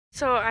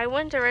So I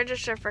went to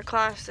register for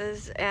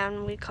classes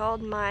and we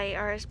called my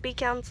RSB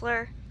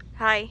counselor.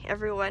 Hi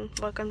everyone,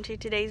 welcome to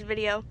today's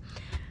video.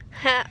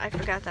 I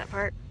forgot that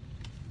part.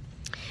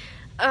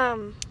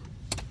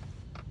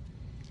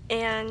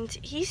 And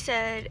he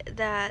said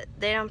that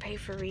they don't pay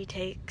for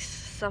retakes,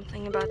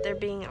 something about they're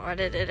being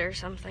audited or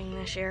something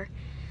this year.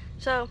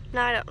 So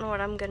now I don't know what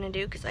I'm gonna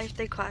do because I have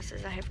 3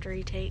 classes I have to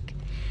retake.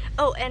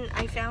 Oh, and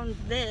I found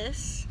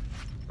this,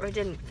 or I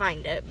didn't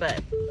find it,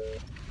 but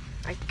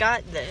I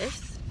got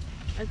this.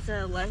 It's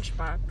a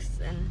lunchbox,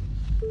 and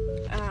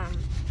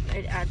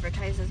it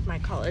advertises my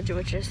college,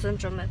 which is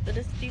Central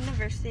Methodist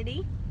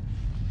University.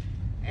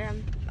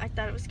 And I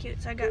thought it was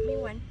cute, so I got me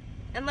one.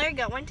 And Larry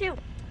got one too.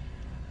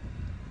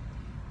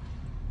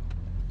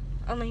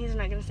 Only he's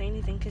not gonna say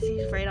anything because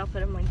he's afraid I'll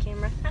put him on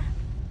camera.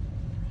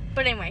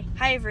 But anyway,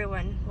 hi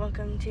everyone.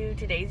 Welcome to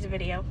today's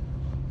video.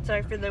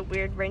 Sorry for the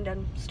weird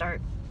random start.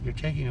 You're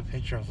taking a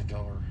picture of the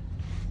door.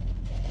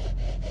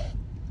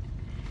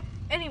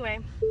 Anyway.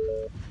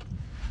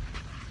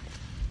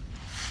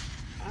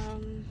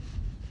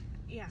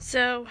 Yeah.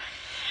 So,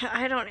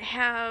 I don't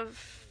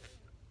have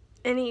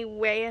any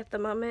way at the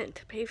moment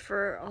to pay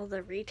for all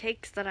the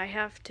retakes that I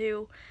have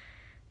to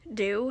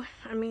do.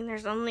 I mean,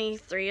 there's only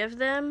 3 of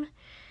them.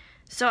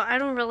 So I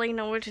don't really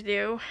know what to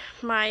do.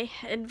 My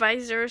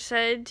advisor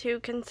said to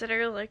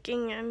consider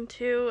looking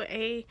into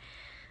a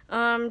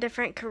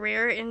different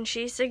career, and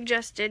she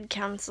suggested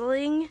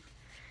counseling,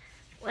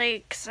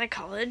 like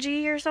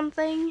psychology or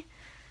something.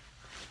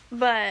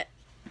 But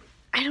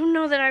I don't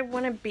know that I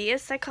want to be a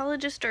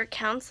psychologist or a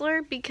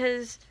counselor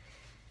because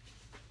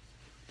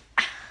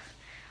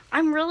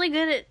I'm really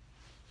good at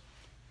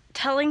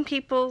telling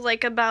people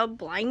like about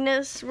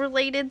blindness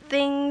related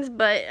things,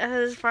 but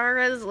as far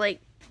as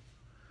like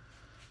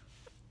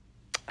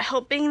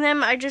helping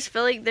them, I just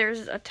feel like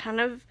there's a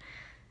ton of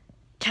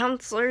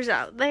counselors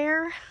out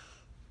there,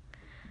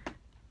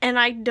 and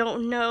I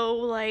don't know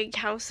like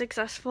how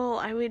successful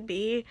I would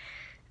be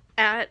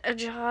at a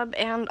job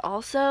and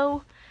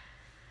also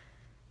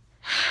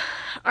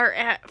or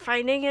at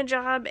finding a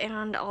job,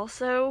 and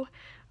also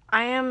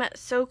I am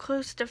so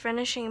close to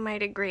finishing my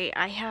degree.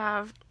 I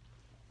have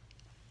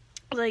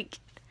like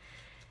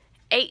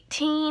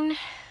 18,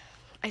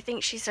 I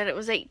think she said it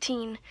was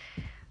 18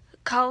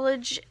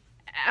 college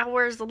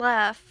hours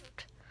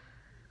left,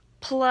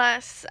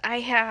 plus I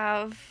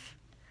have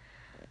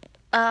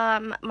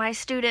my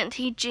student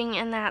teaching,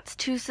 and that's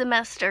 2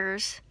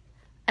 semesters,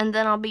 and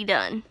then I'll be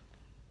done.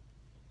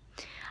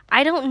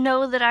 I don't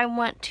know that I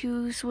want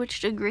to switch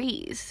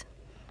degrees.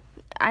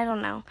 I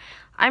don't know.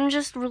 I'm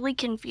just really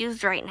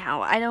confused right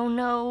now. I don't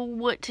know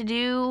what to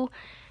do.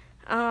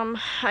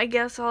 I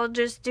guess I'll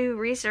just do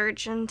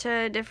research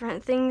into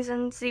different things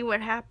and see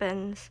what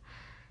happens.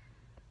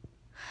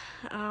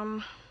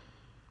 All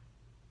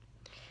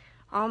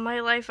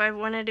my life I've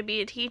wanted to be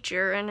a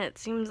teacher, and it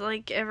seems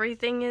like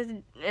everything is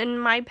in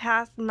my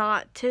path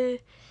not to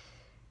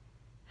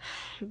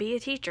be a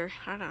teacher.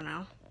 I don't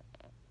know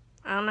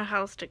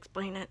how else to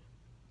explain it.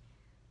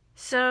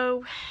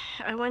 So,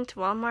 I went to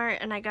Walmart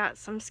and I got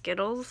some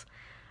Skittles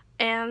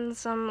and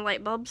some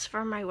light bulbs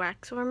for my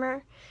wax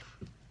warmer.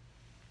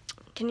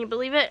 Can you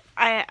believe it?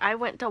 I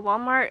went to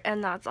Walmart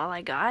and that's all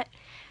I got.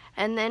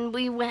 And then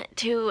we went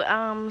to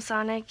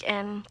Sonic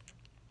and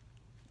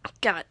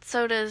got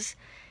sodas,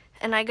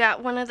 and I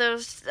got one of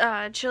those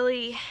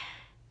chili,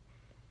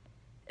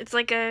 it's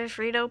like a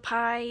Frito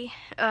pie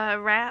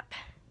wrap.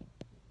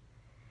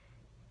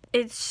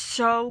 It's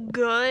so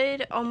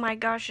good. Oh my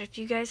gosh, if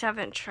you guys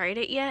haven't tried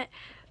it yet,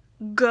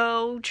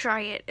 go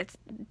try it. It's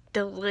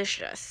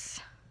delicious.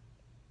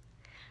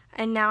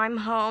 And now I'm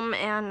home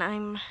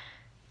and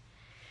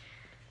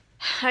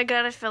I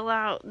gotta fill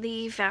out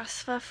the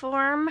FAFSA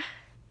form,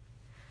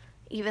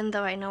 even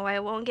though I know I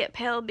won't get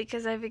Pell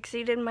because I've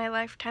exceeded my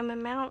lifetime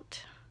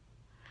amount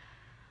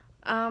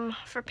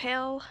for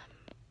Pell.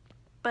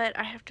 But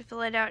I have to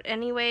fill it out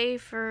anyway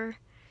for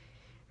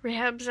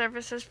Rehab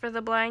Services for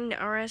the Blind,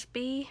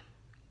 RSB.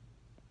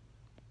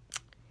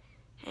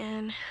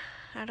 And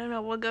I don't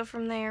know, we'll go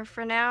from there.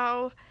 For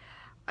now,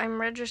 I'm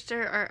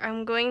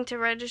going to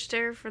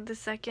register for the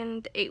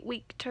second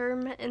 8-week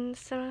term in the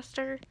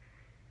semester.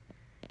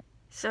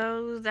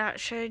 So that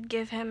should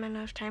give him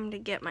enough time to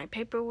get my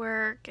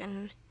paperwork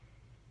and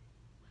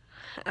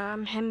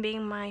him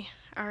being my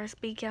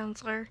RSB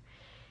counselor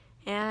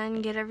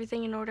and get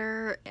everything in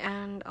order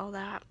and all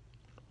that.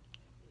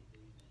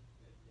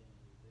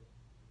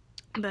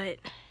 But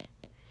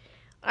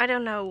I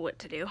don't know what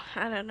to do.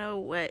 I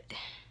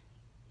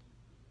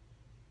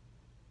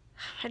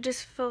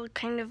just feel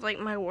kind of like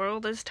my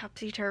world is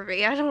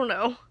topsy-turvy. I don't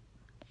know.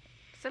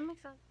 Does that make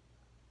sense?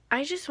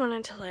 I just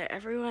wanted to let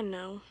everyone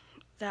know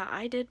that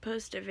I did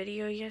post a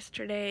video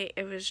yesterday.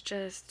 It was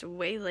just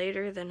way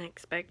later than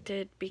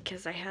expected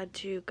because I had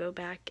to go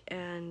back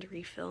and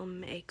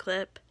refilm a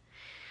clip.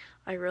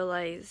 I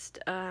realized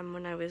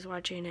when I was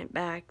watching it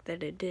back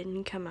that it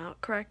didn't come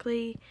out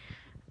correctly,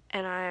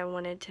 and I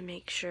wanted to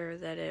make sure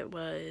that it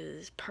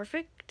was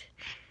perfect.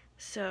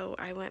 So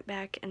I went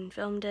back and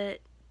filmed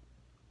it,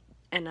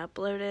 and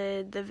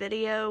uploaded the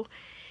video.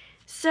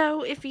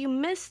 So if you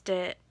missed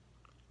it,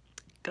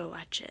 go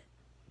watch it.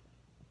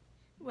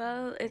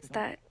 Well, it's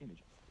that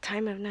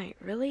time of night.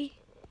 Really?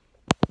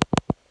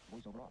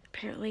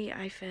 Apparently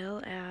I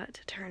fail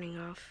at turning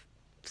off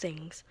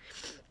things.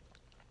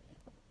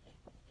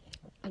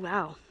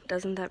 Wow,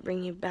 doesn't that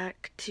bring you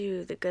back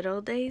to the good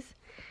old days?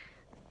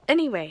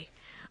 Anyway,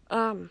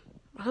 I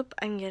hope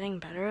I'm getting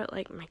better at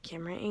like my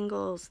camera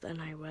angles than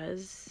I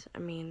was. I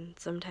mean,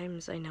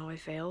 sometimes I know I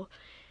fail,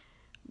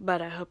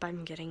 but I hope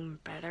I'm getting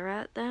better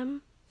at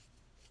them.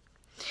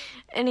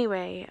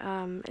 Anyway,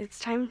 it's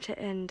time to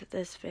end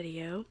this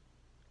video.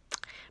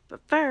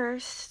 But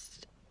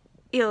first,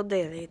 your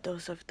daily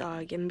dose of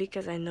dog, and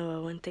because I know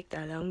it won't take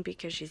that long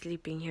because she's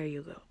sleeping, here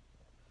you go.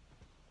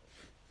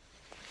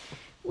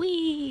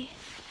 Whee!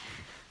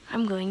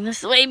 I'm going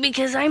this way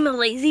because I'm a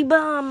lazy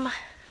bum.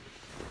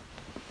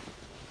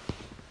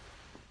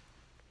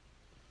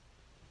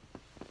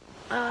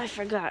 Oh, I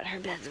forgot her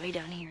bed's way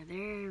down here.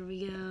 There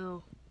we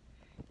go.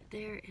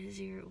 There is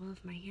your, well,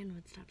 if my hand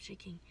would stop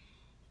shaking.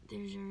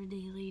 There's your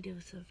daily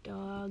dose of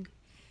dog.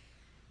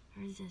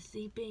 There's a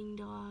sleeping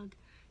dog.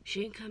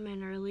 She didn't come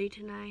in early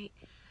tonight.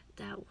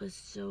 That was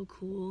so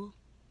cool.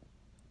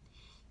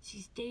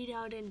 She stayed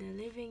out in the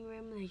living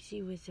room like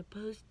she was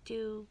supposed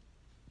to.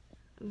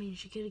 I mean,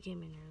 she could have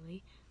came in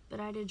early, but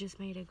I'd have just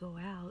made her go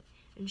out,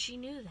 and she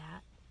knew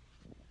that.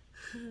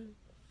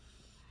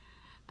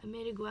 I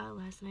made her go out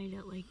last night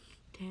at like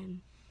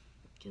 10,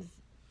 because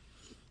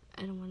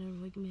I don't want her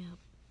to wake me up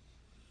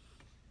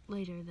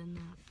later than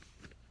that.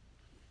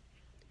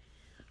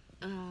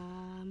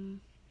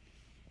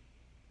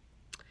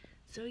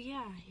 So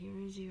yeah, here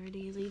is your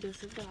daily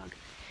dose of dog.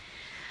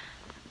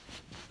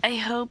 I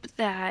hope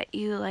that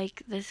you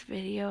like this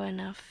video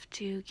enough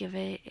to give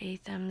it a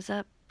thumbs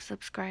up.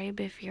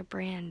 Subscribe if you're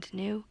brand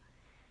new.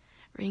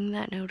 Ring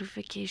that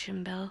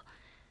notification bell.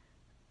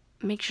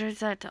 Make sure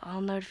it's set to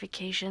all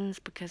notifications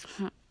because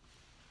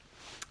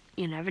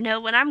you never know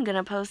when I'm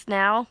gonna post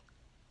now.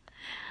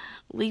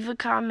 Leave a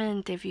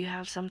comment if you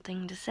have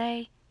something to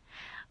say.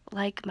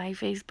 Like my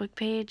Facebook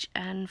page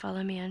and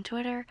follow me on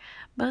Twitter.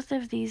 Both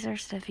of these are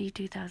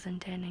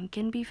Steffi2010 and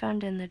can be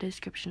found in the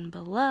description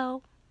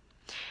below.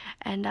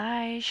 And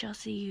I shall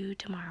see you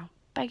tomorrow.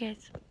 Bye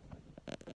guys.